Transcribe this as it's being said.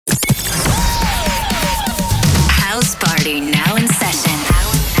party now in session.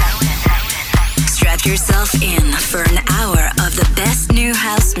 Strap yourself in for an hour of the best new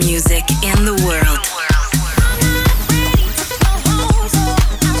house music in the world.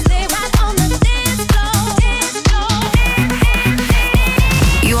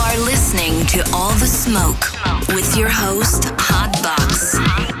 You are listening to All the Smoke with your host, Hotbox.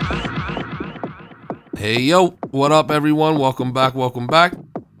 Hey, yo, what up, everyone? Welcome back.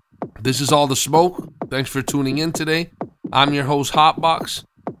 This is All the Smoke. Thanks for tuning in today. I'm your host, Hotbox,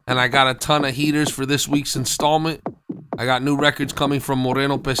 and I got a ton of heaters for this week's installment. I got new records coming from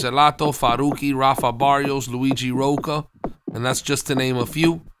Moreno Peselato, Faruqi, Rafa Barrios, Luigi Roca, and that's just to name a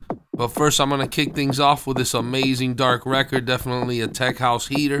few. But first, I'm going to kick things off with this amazing dark record, definitely a tech house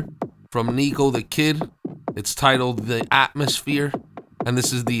heater, from Ninho the Kid. It's titled The Atmosphere, and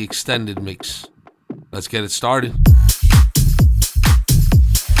this is the extended mix. Let's get it started.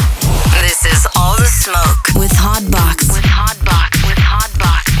 This is All the Smoke with Hotbox.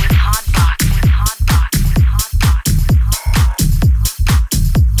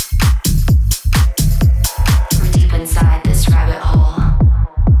 We're deep inside this rabbit hole.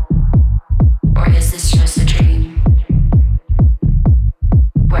 Or is this just a dream?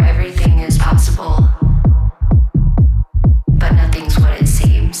 Where everything is possible, but nothing's what it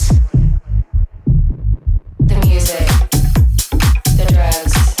seems. The music, the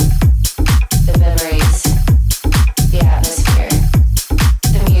drugs, the memories, the atmosphere.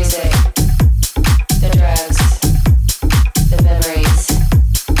 The music, the drugs, the memories,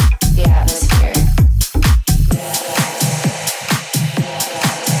 the atmosphere.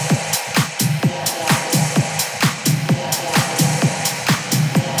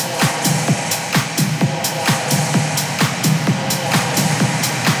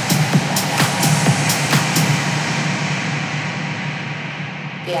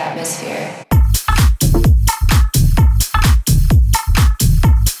 The atmosphere. The atmosphere.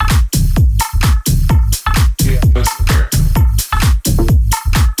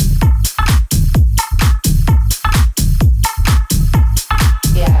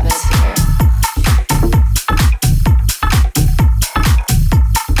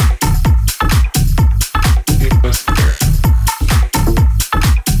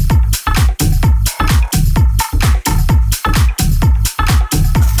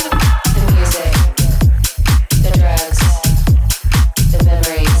 The music, the drugs, the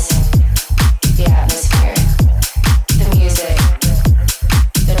memories, the atmosphere. The music,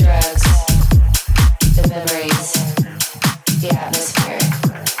 the drugs, the memories, the atmosphere.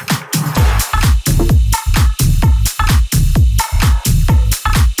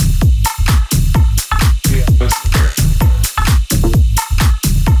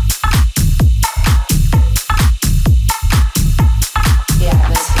 The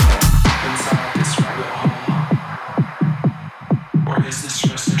atmosphere. Inside this rabbit hole, or is this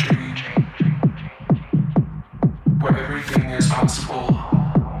just a dream? Where everything is possible,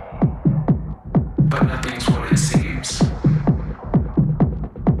 but nothing's what it seems.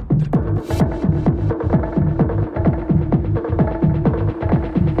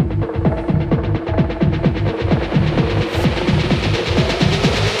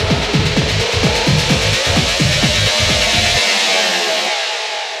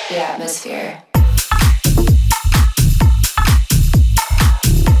 The atmosphere.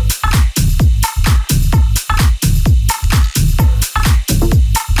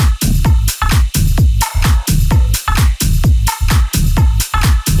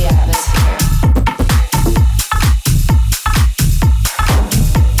 The atmosphere.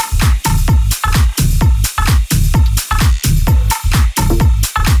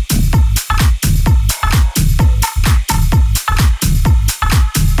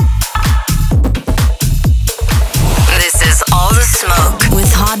 This is All the Smoke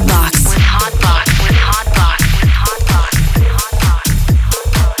with Hotbox.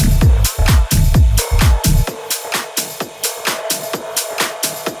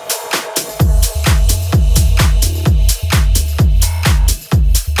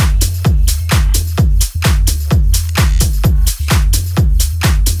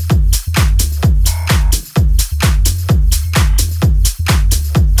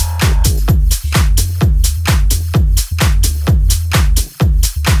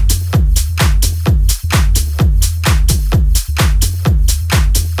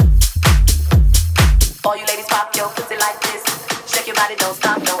 All you ladies pop your pussy like this. Shake your body, don't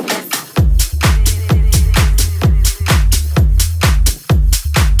stop, don't miss.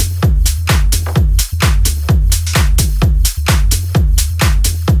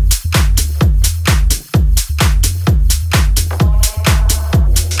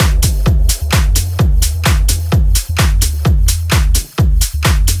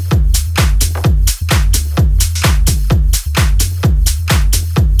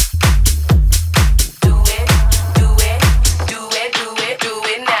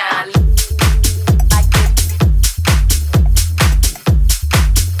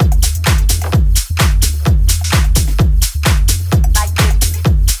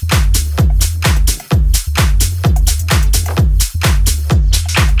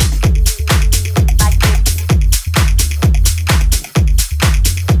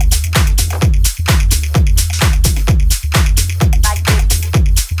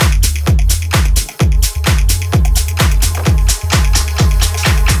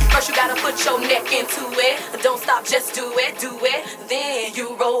 put your neck into it. Don't stop, just do it, do it. Then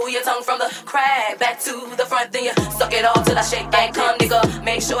you roll your tongue from the crack back to the front. Then you suck it all till I shake and come, nigga.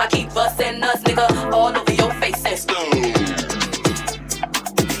 Make sure I keep busting nuts, nigga, all over your face and slow.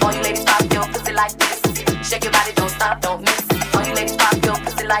 All you ladies pop your pussy like this. Shake your body, don't stop, don't miss. All you ladies pop your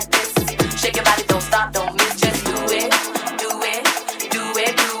pussy like this. Shake your body, don't stop, don't miss. Just do it, do it, do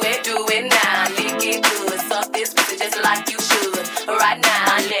it, do it, do it now. Lick it good, suck this pussy just like you should. Right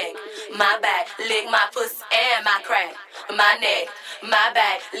now, lick my back, lick my pussy and my crack. My neck, my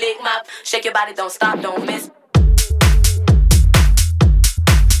back, lick my. Shake your body, don't stop, don't miss.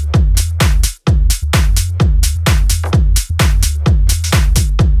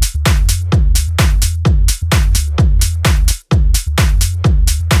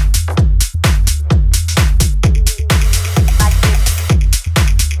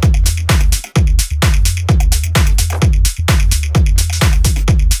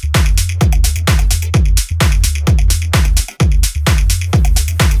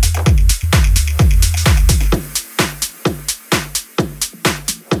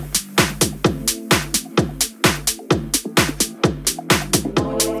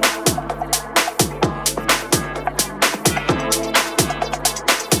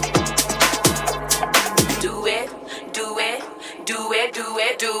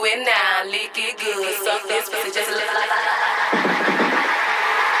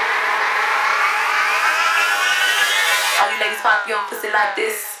 Pop your pussy like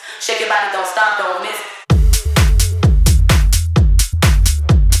this. Shake your body, don't stop, don't miss.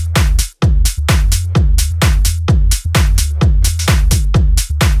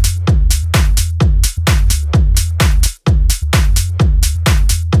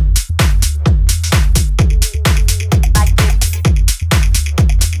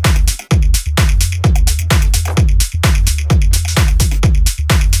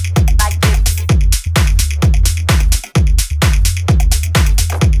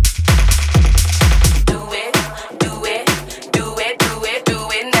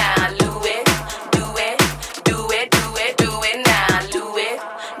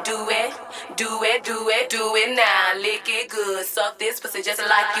 Do it now, lick it good, suck this pussy just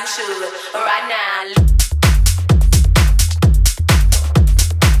like you should. Right now.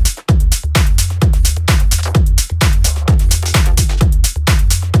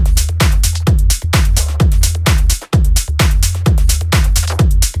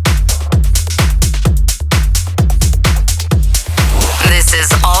 This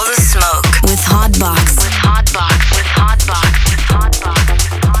is All the Smoke with Hotbox. With Hotbox. With Hotbox. With Hotbox.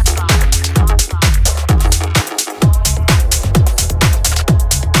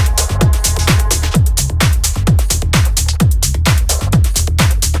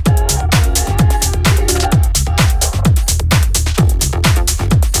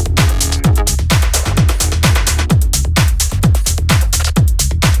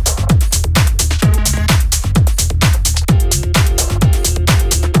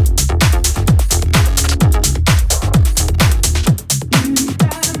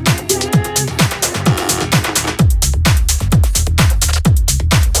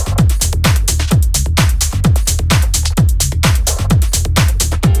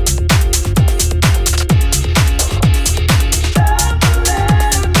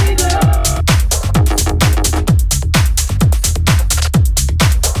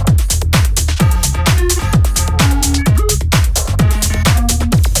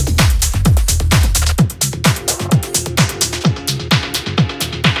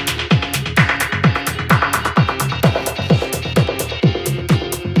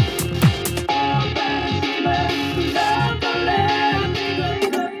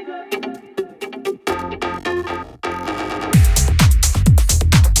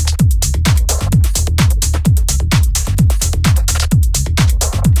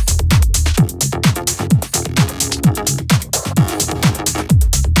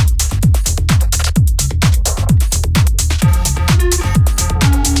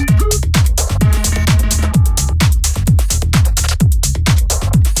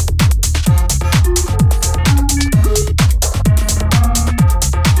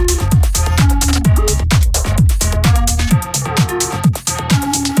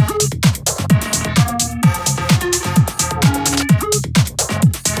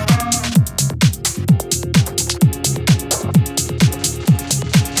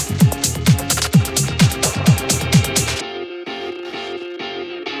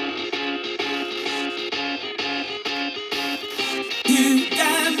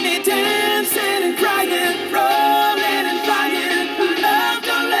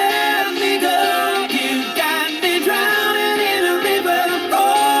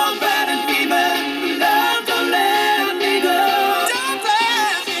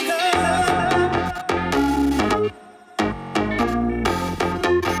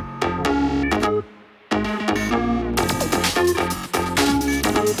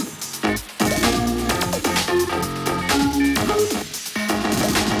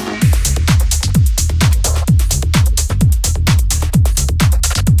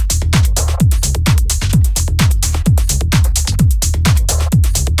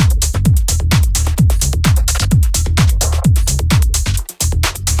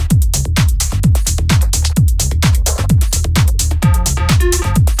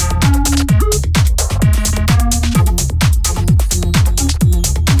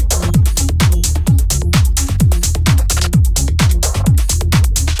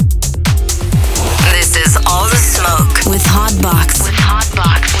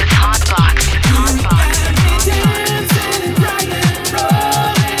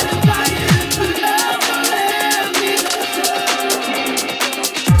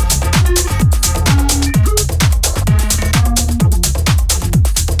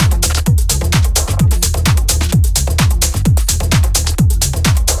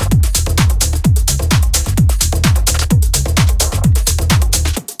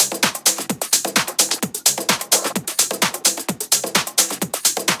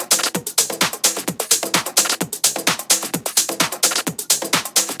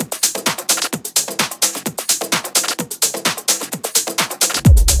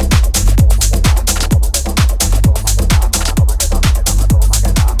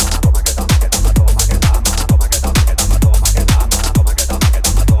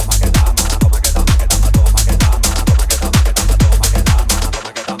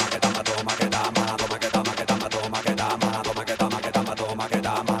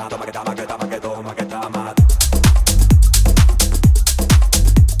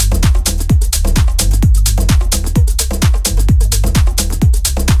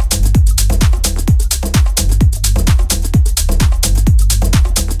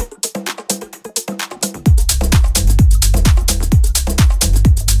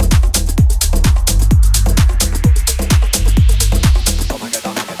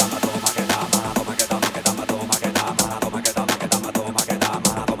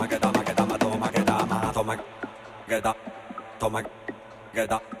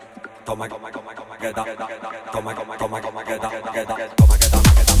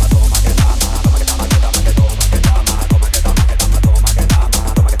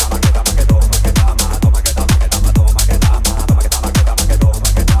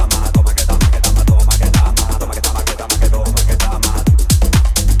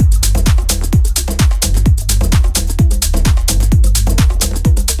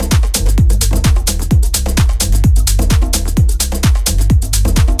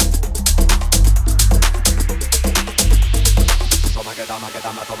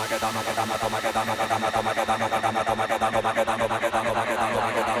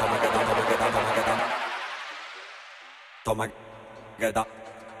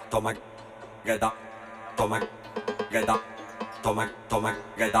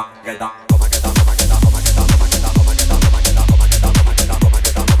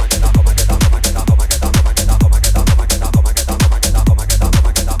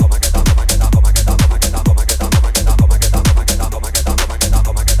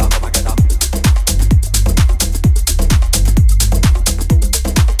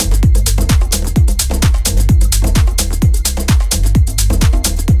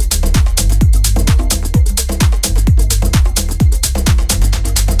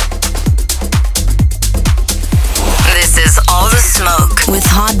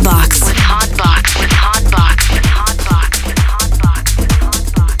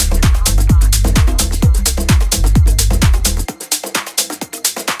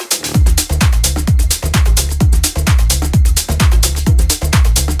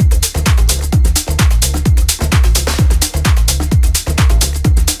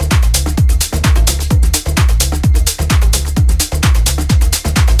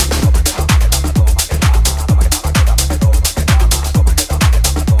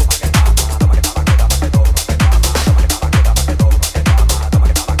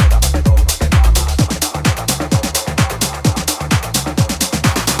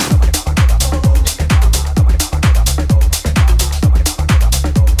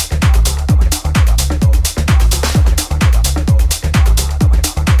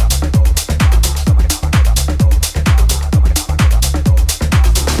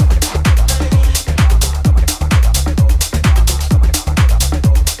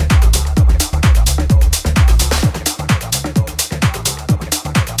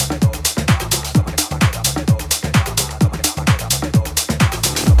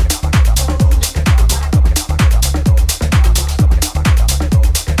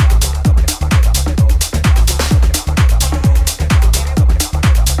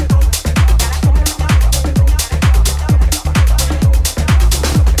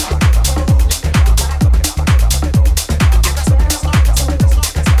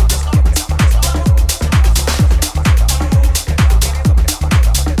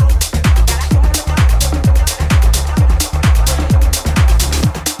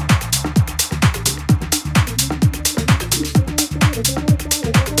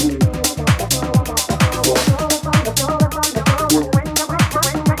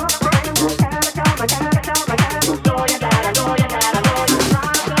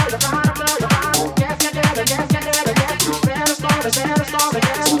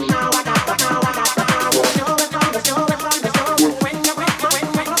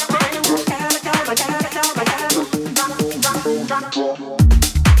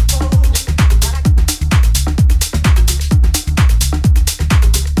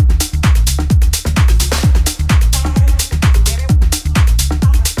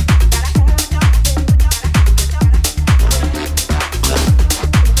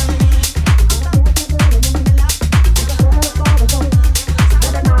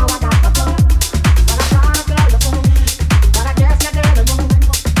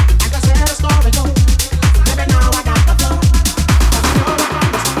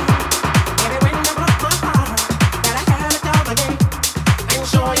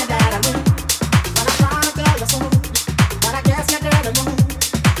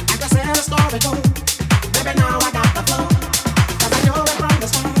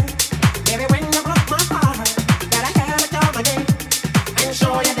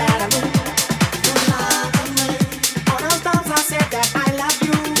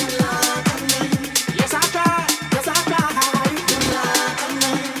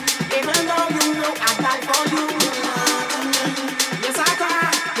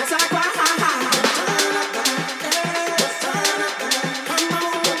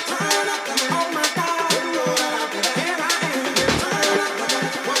 Oh my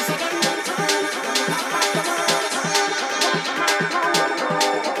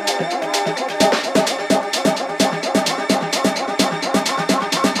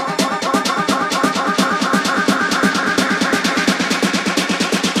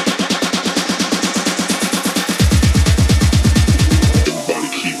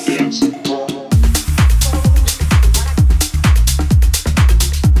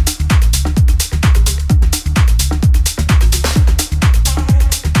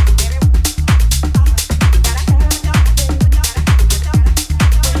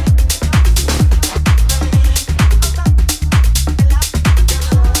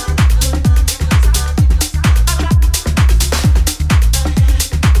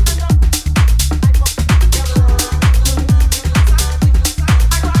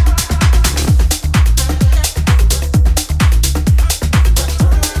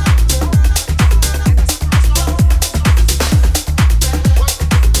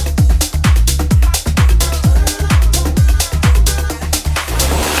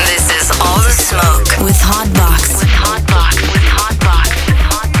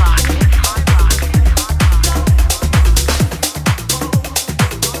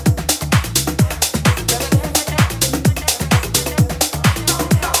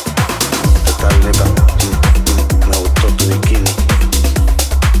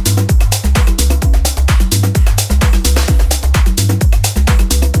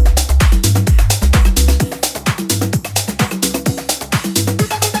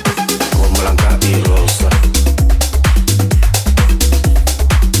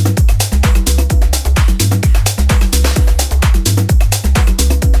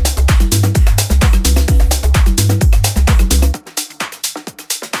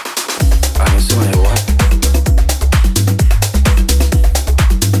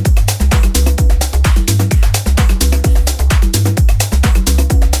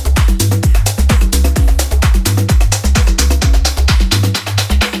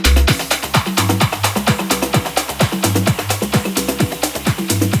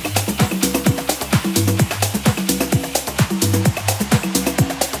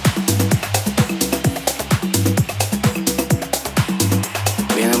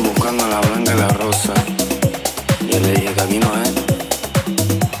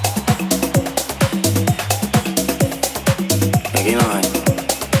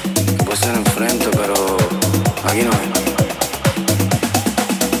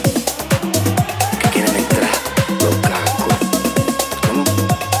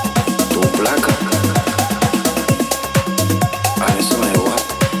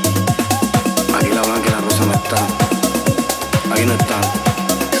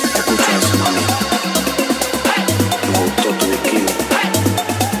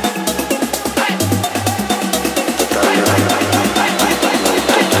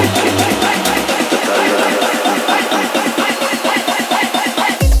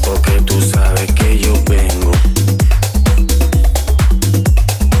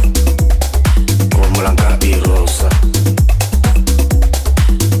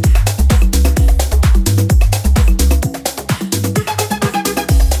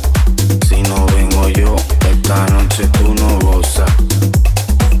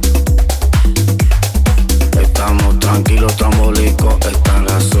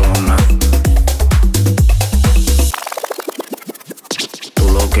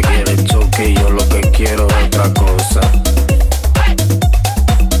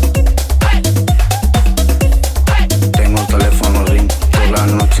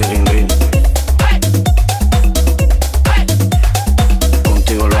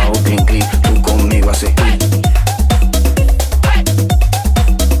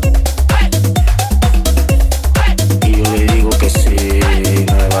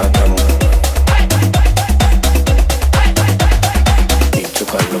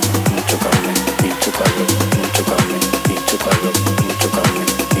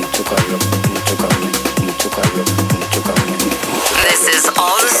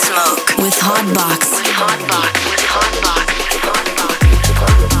Hotbox. With Hotbox. With Hotbox.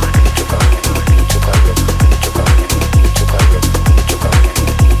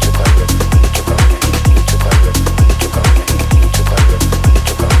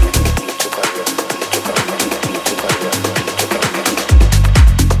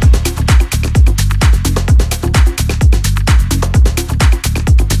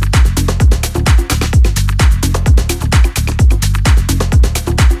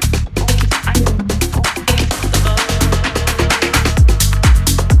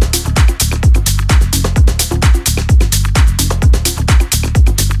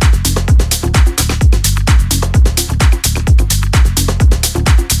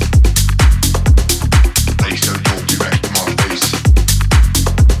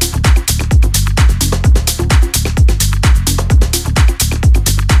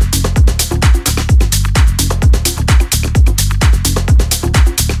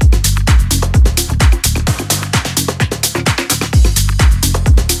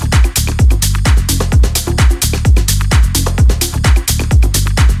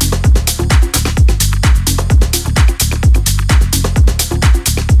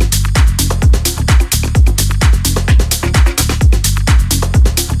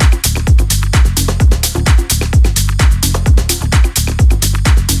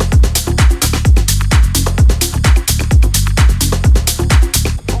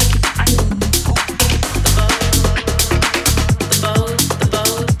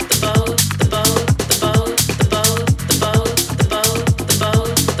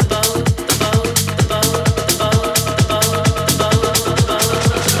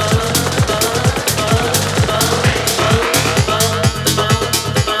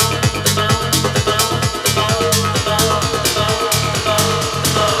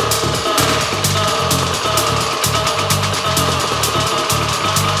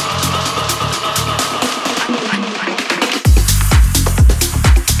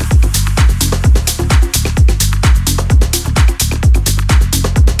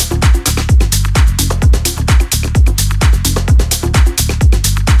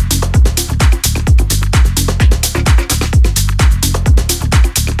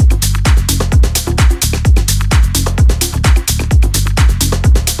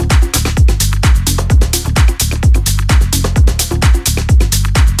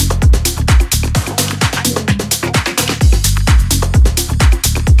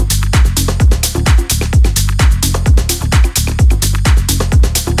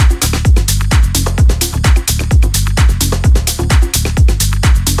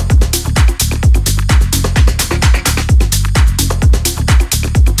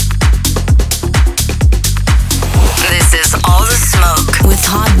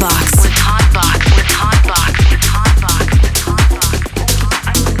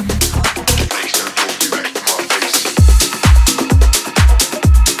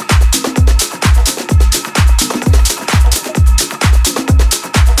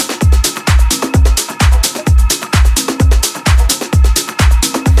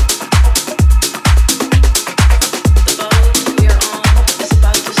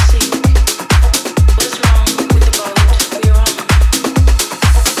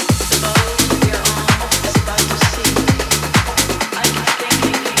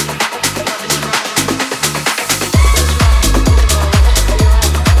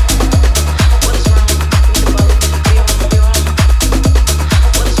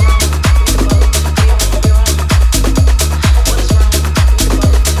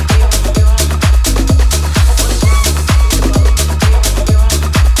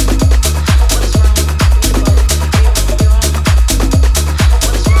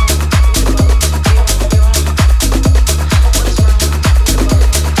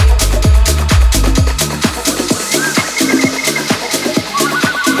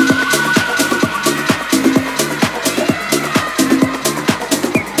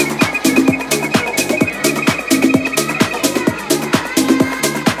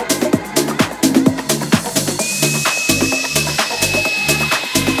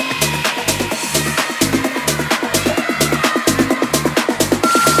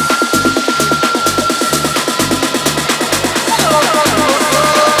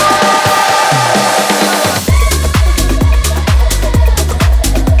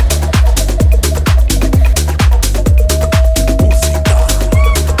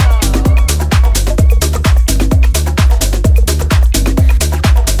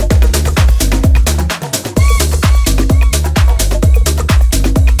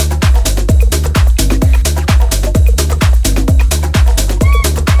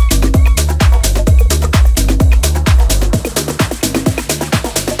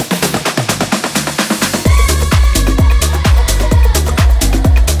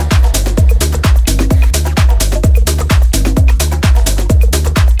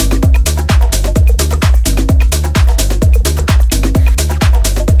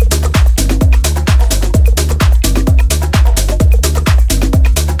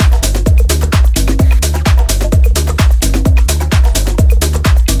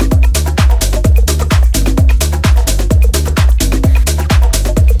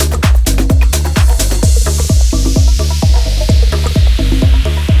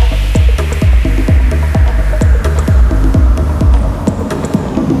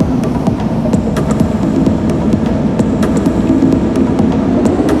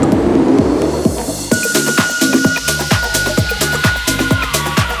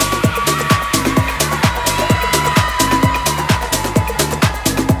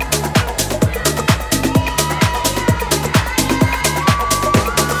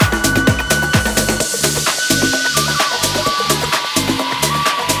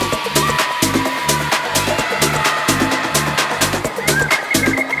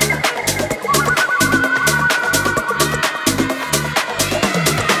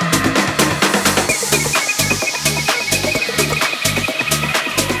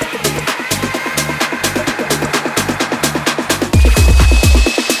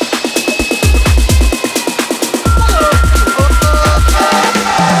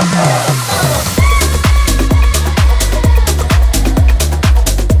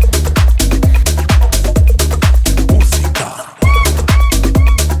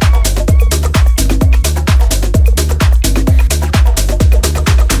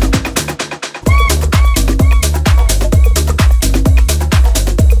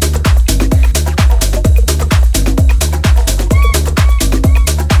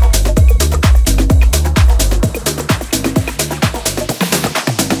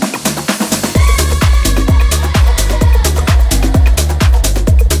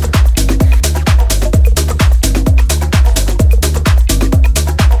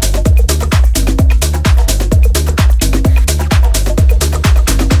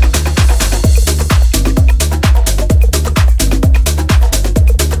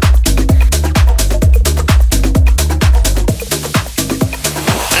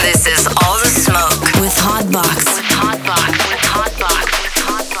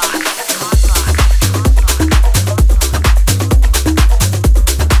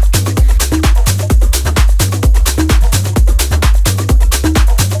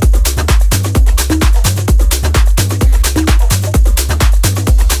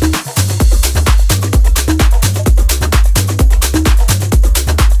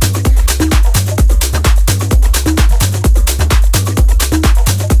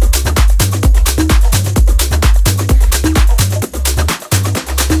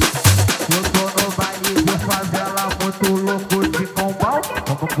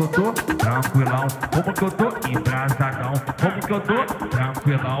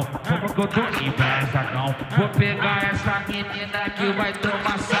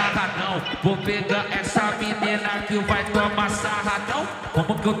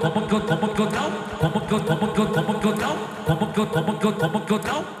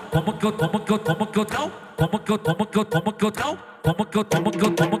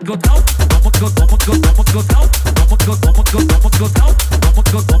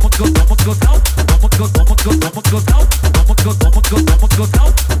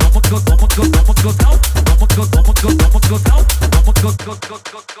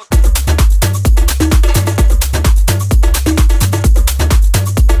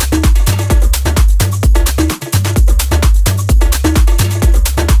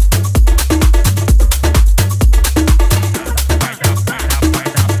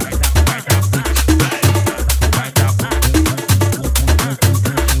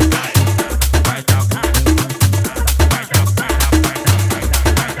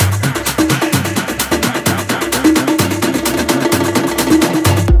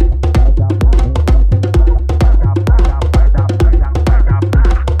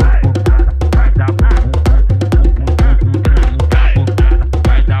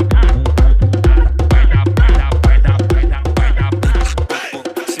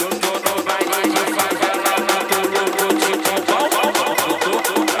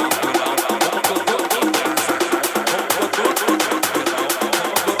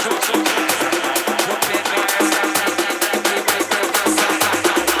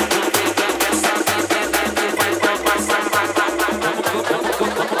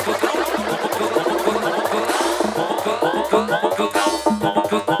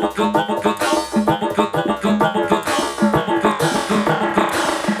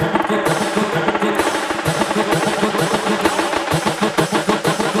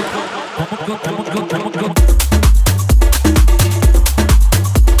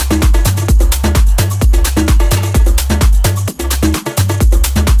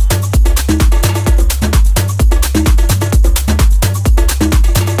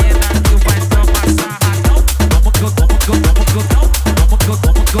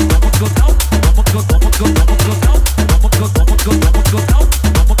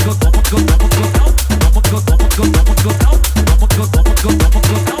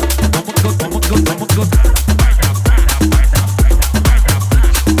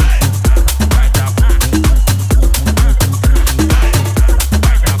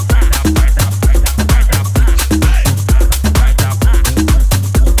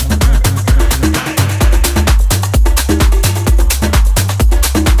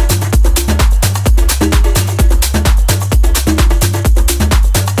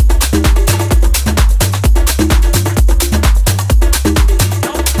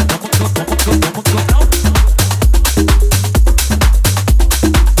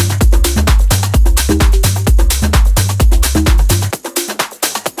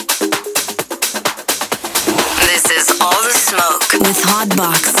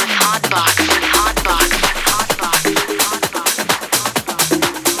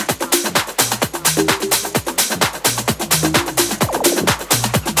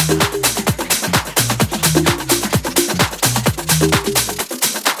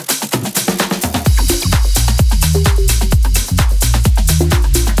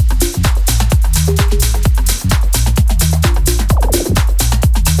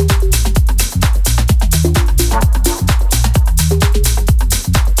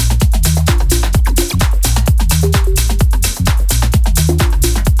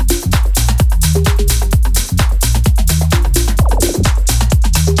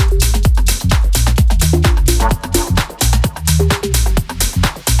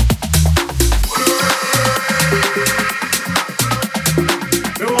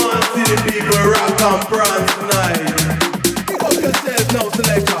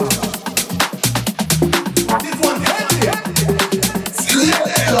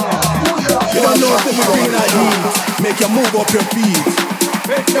 Make you move up your feet.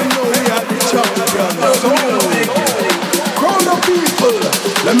 Make you Crowd of people,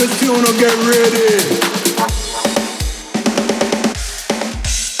 let me see you get ready.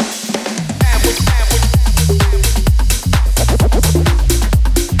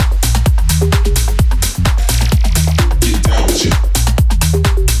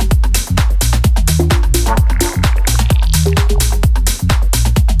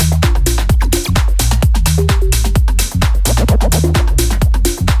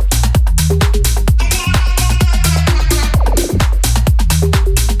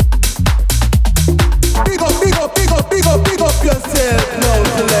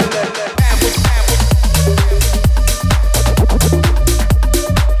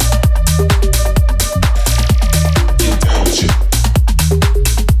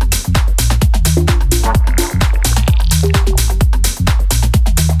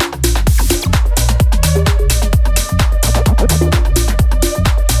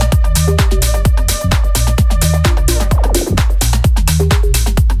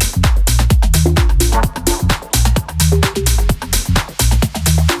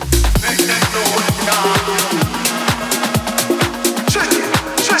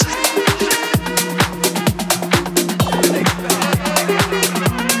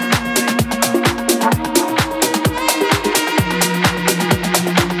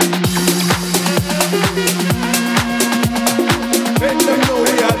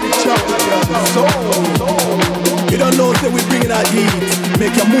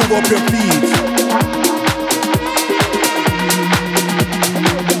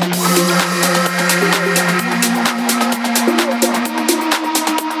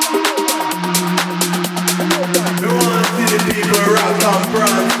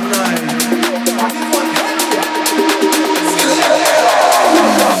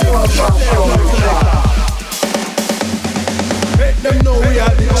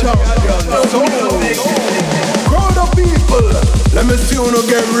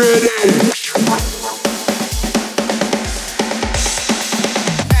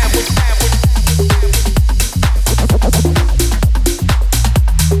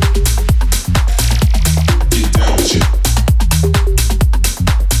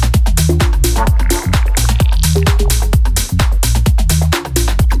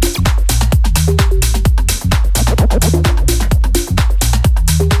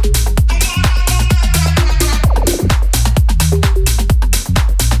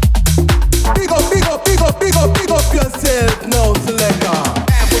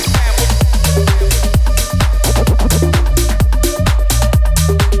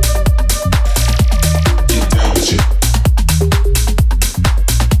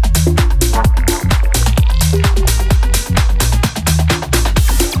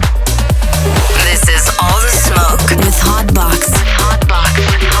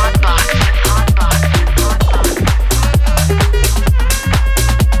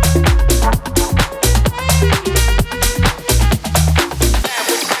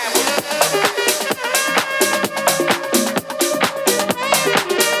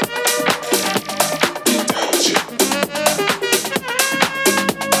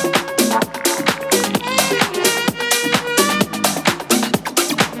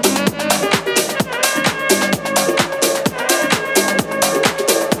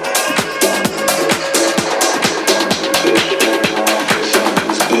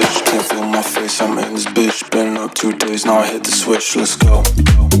 Let's go.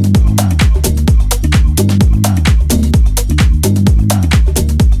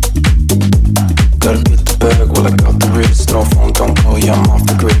 Gotta get the bag, well I got the wrist. No phone, don't call, yeah I'm off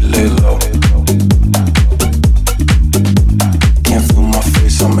the grid, lay low. Can't feel my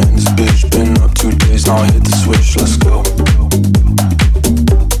face, I'm in this bitch. Been up 2 days, now I hit the switch, let's go.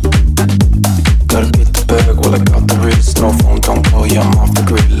 Gotta get the bag, well I got the wrist. No phone, don't call, yeah I'm off the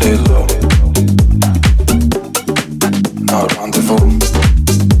grid, lay low. Now rendezvous.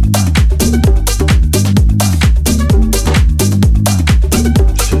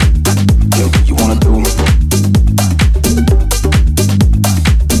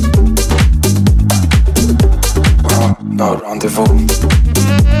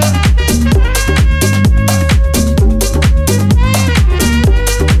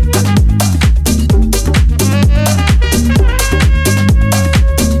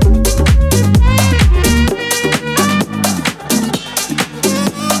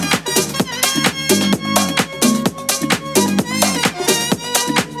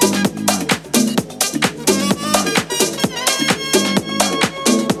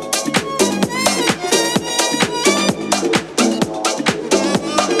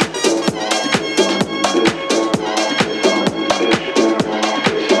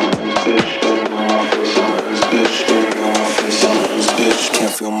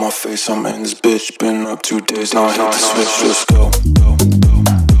 face, I'm in this bitch. Been up 2 days, now I hit the switch, let's go.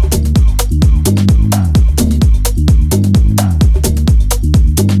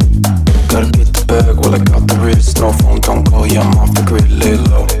 Gotta get the bag, well I got the wrist. No phone, don't call, yeah I'm off the grid, lay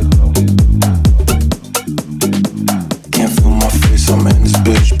low. Can't feel my face, I'm in this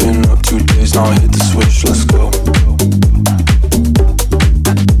bitch. Been up 2 days, now I hit the switch, let's go.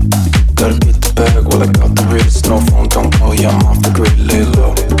 Gotta get the bag, well I got the wrist. No phone, don't call, yeah I'm off the grid, lay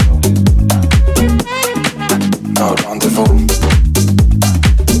low. No rendezvous.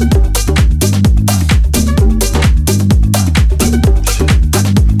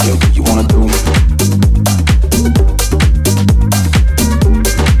 Yeah, what you wanna do?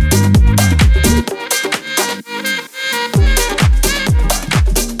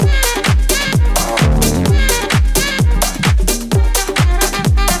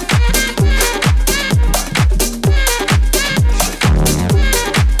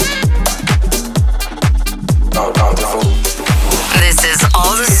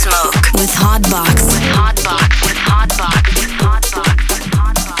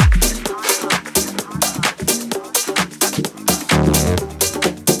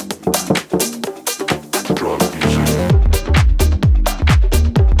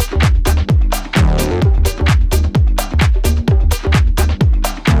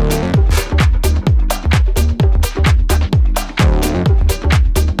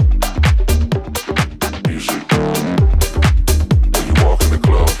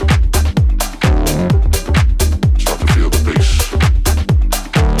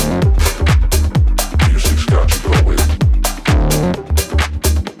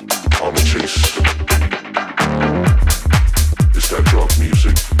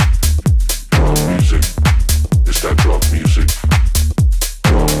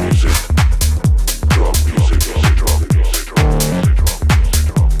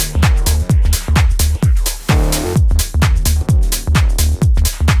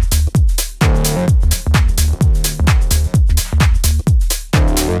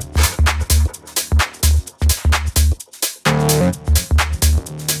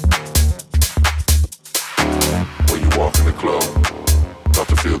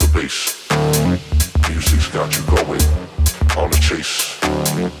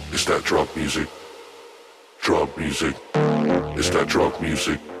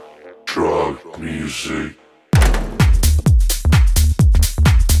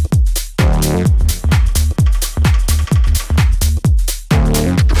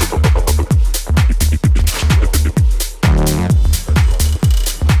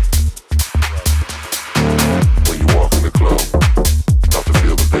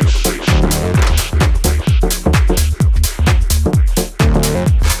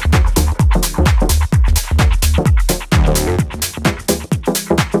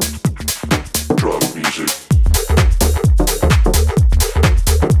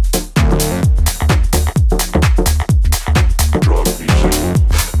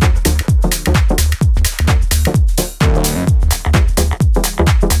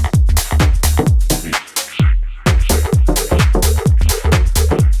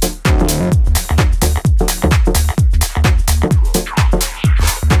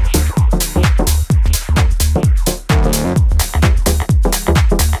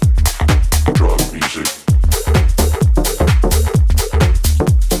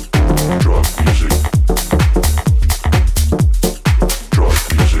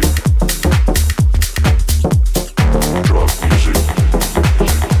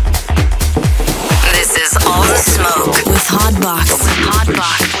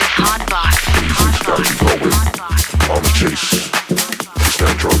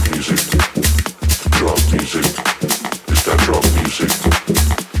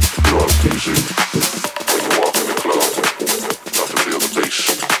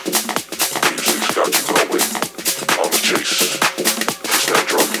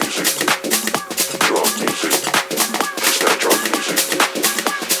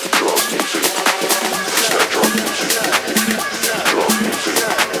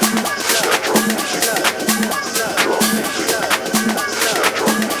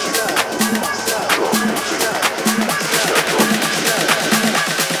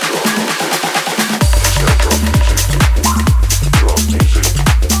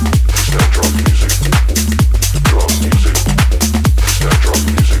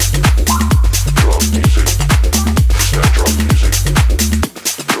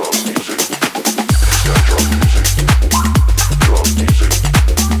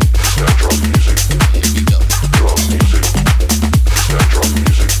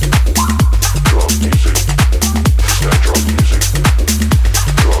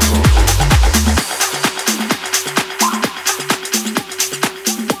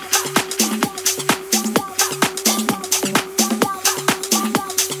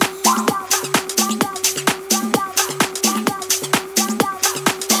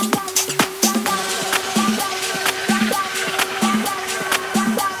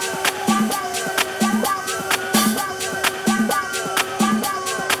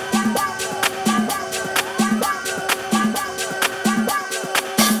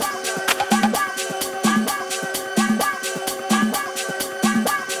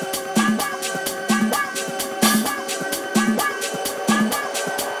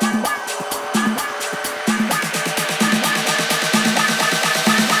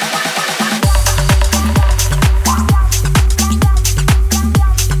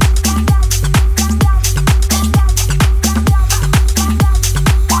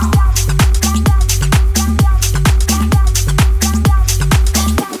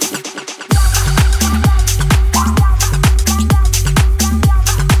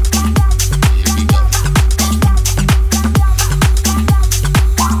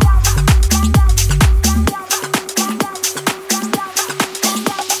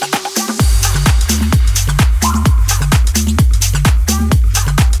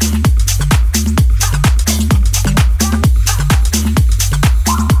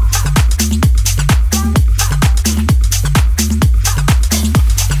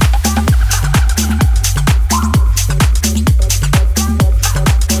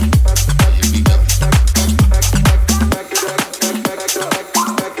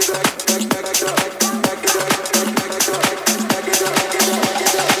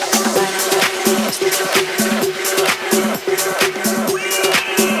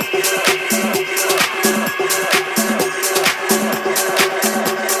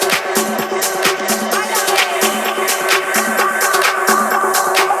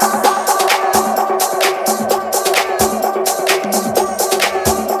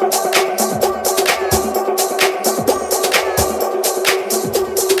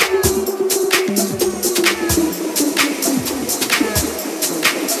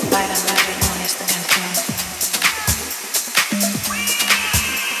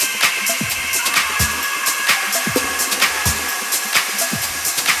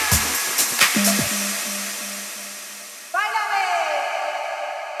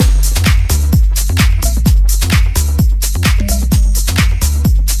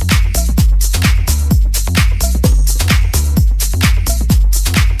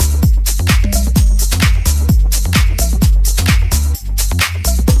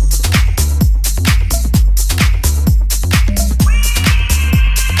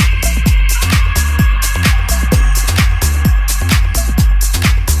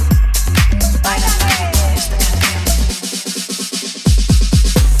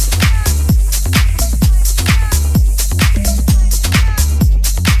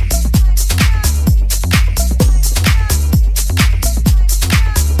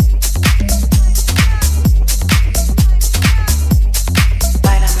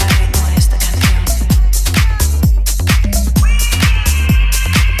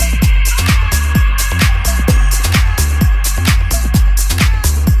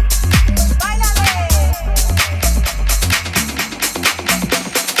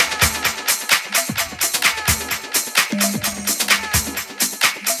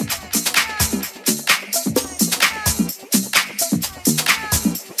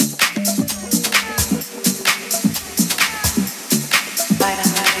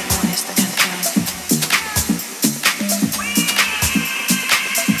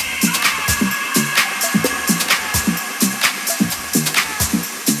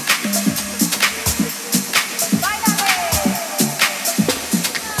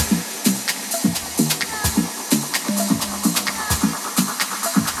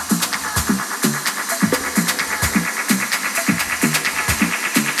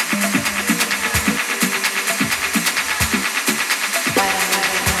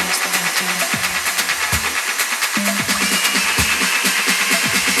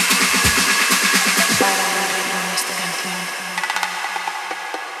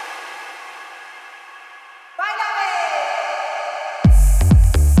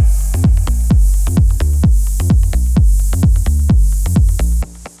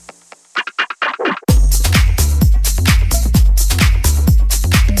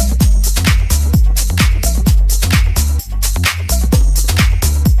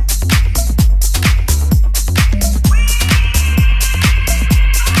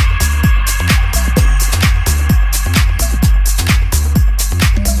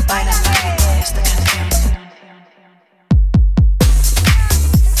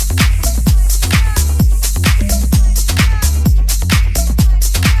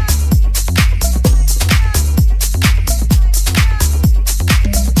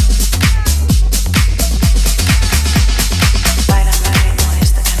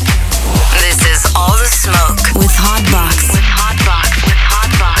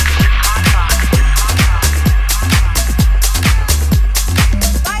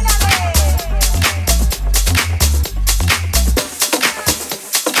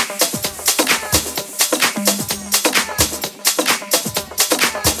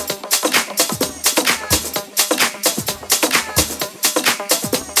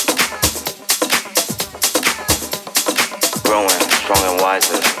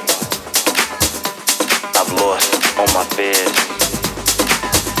 wiser. I've lost all my fears.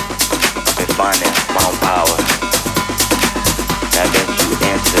 I've been finding my own power. Now that you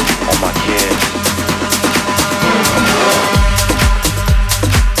answered all my cares.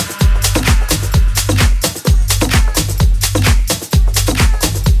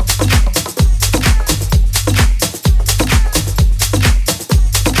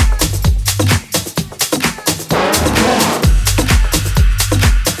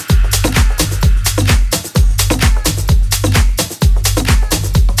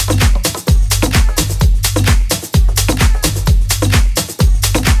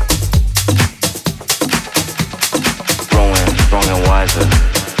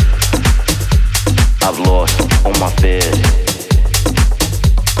 I've lost all my fears.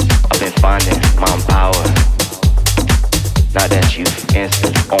 I've been finding my own power. Now that you've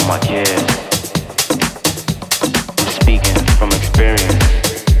answered all my cares. I'm speaking from experience,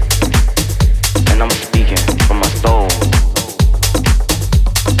 and I'm speaking from my soul.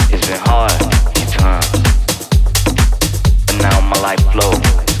 It's been hard a few times, but now my life flows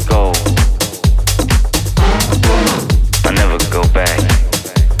gold. I never go back.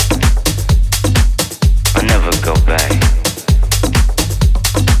 I never go back.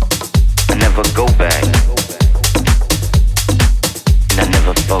 I never go back. And I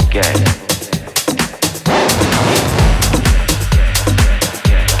never forget.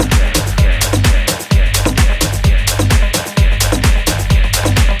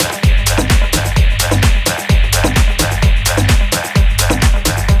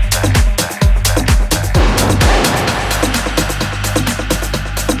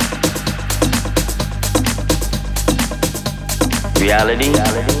 Reality,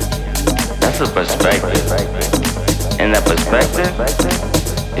 that's a perspective. And that perspective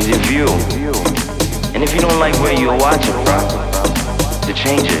is your view. And if you don't like where you're watching from, to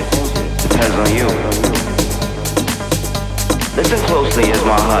change it depends on you. Listen closely as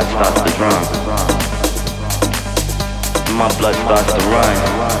my heart starts to drum. And my blood starts to run.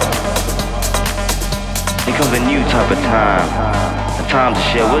 It comes a new type of time. A time to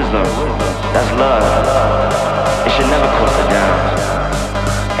share wisdom. That's love. It should never cost a dime.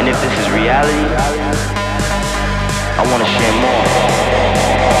 And if this is reality, I want to share more.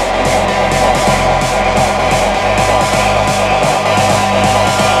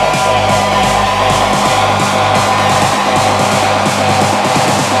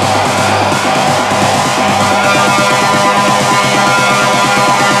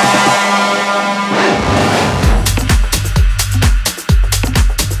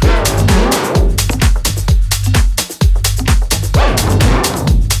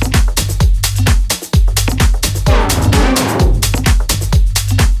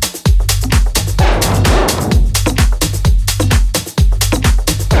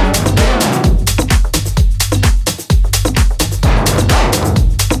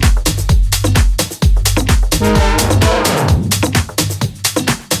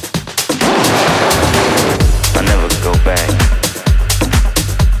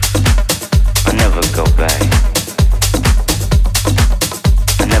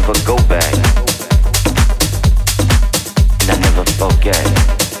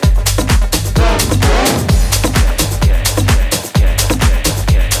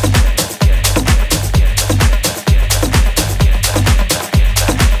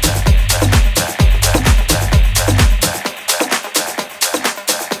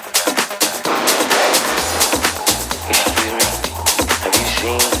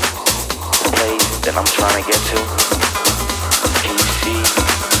 That I'm trying to get to? Can you see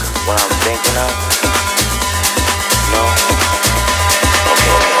what I'm thinking of? No?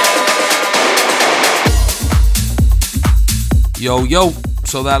 Okay. Yo,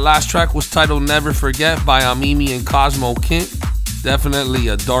 so that last track was titled Never Forget by Amimi and Cosmo Kint. Definitely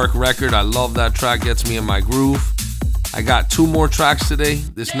a dark record. I love that track, gets me in my groove. I got two more tracks today.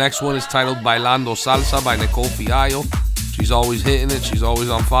 This next one is titled Bailando Salsa by Nicole Fiallo. She's always hitting it, she's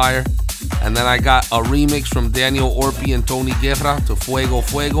always on fire. And then I got a remix from Daniel Orpi and Tony Guerra to Fuego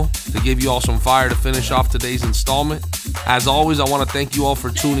Fuego to give you all some fire to finish off today's installment. As always, I want to thank you all for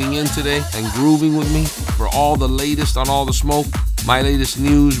tuning in today and grooving with me for all the latest on All the Smoke, my latest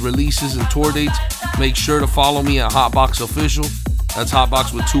news, releases, and tour dates. Make sure to follow me at Hotbox Official. That's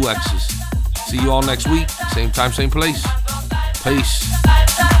Hotbox with 2 X's. See you all next week, same time, same place. Peace.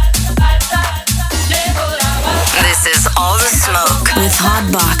 This is All the Smoke with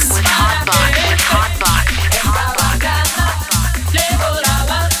Hotbox. With Hotbox. With Hotbox.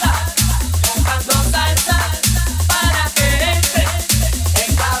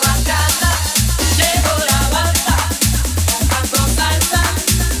 Salsa.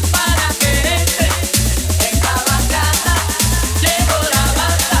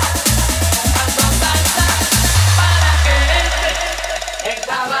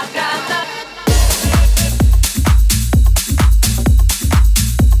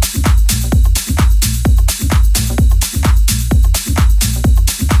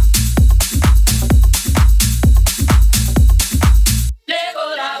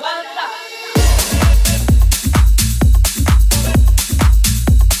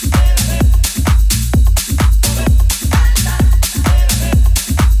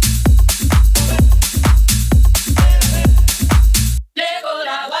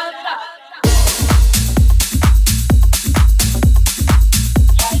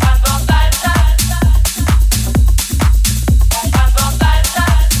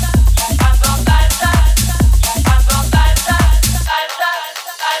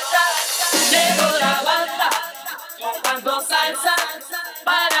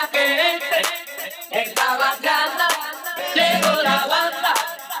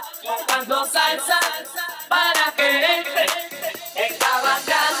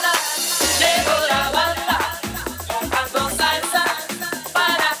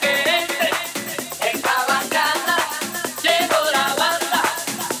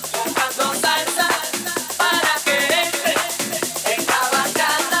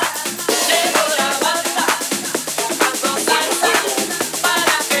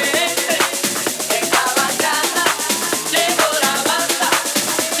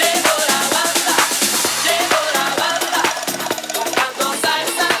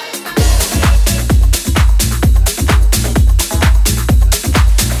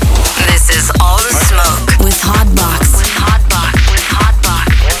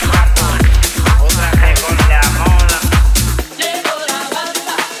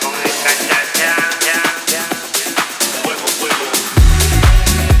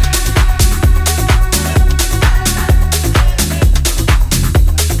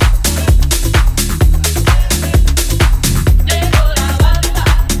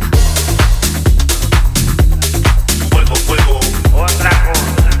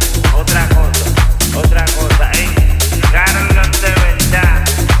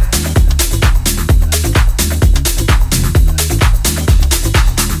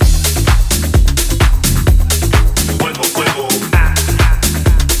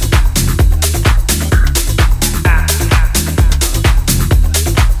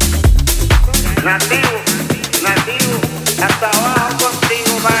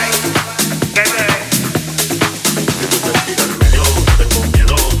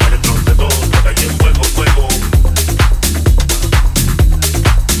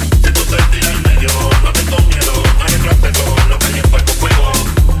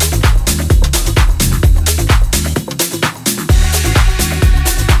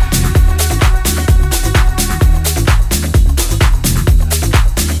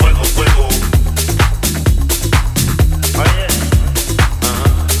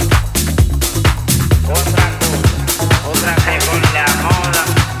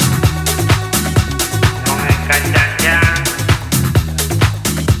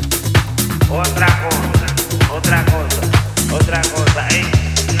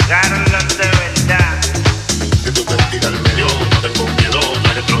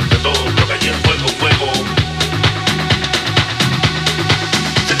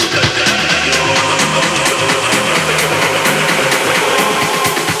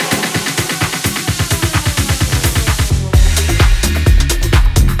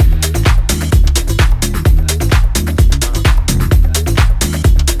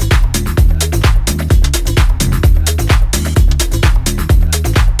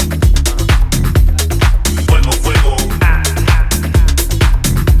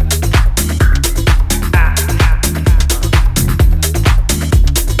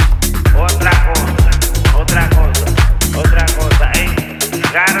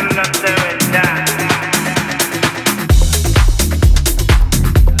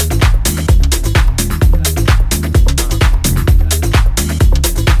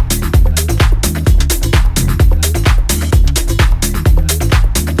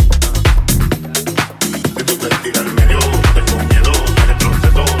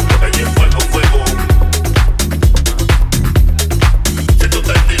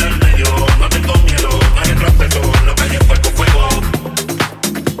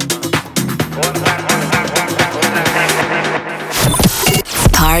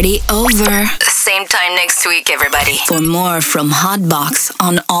 Party over. Same time next week, everybody. For more from Hotbox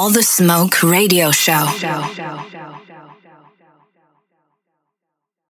on All the Smoke Radio Show.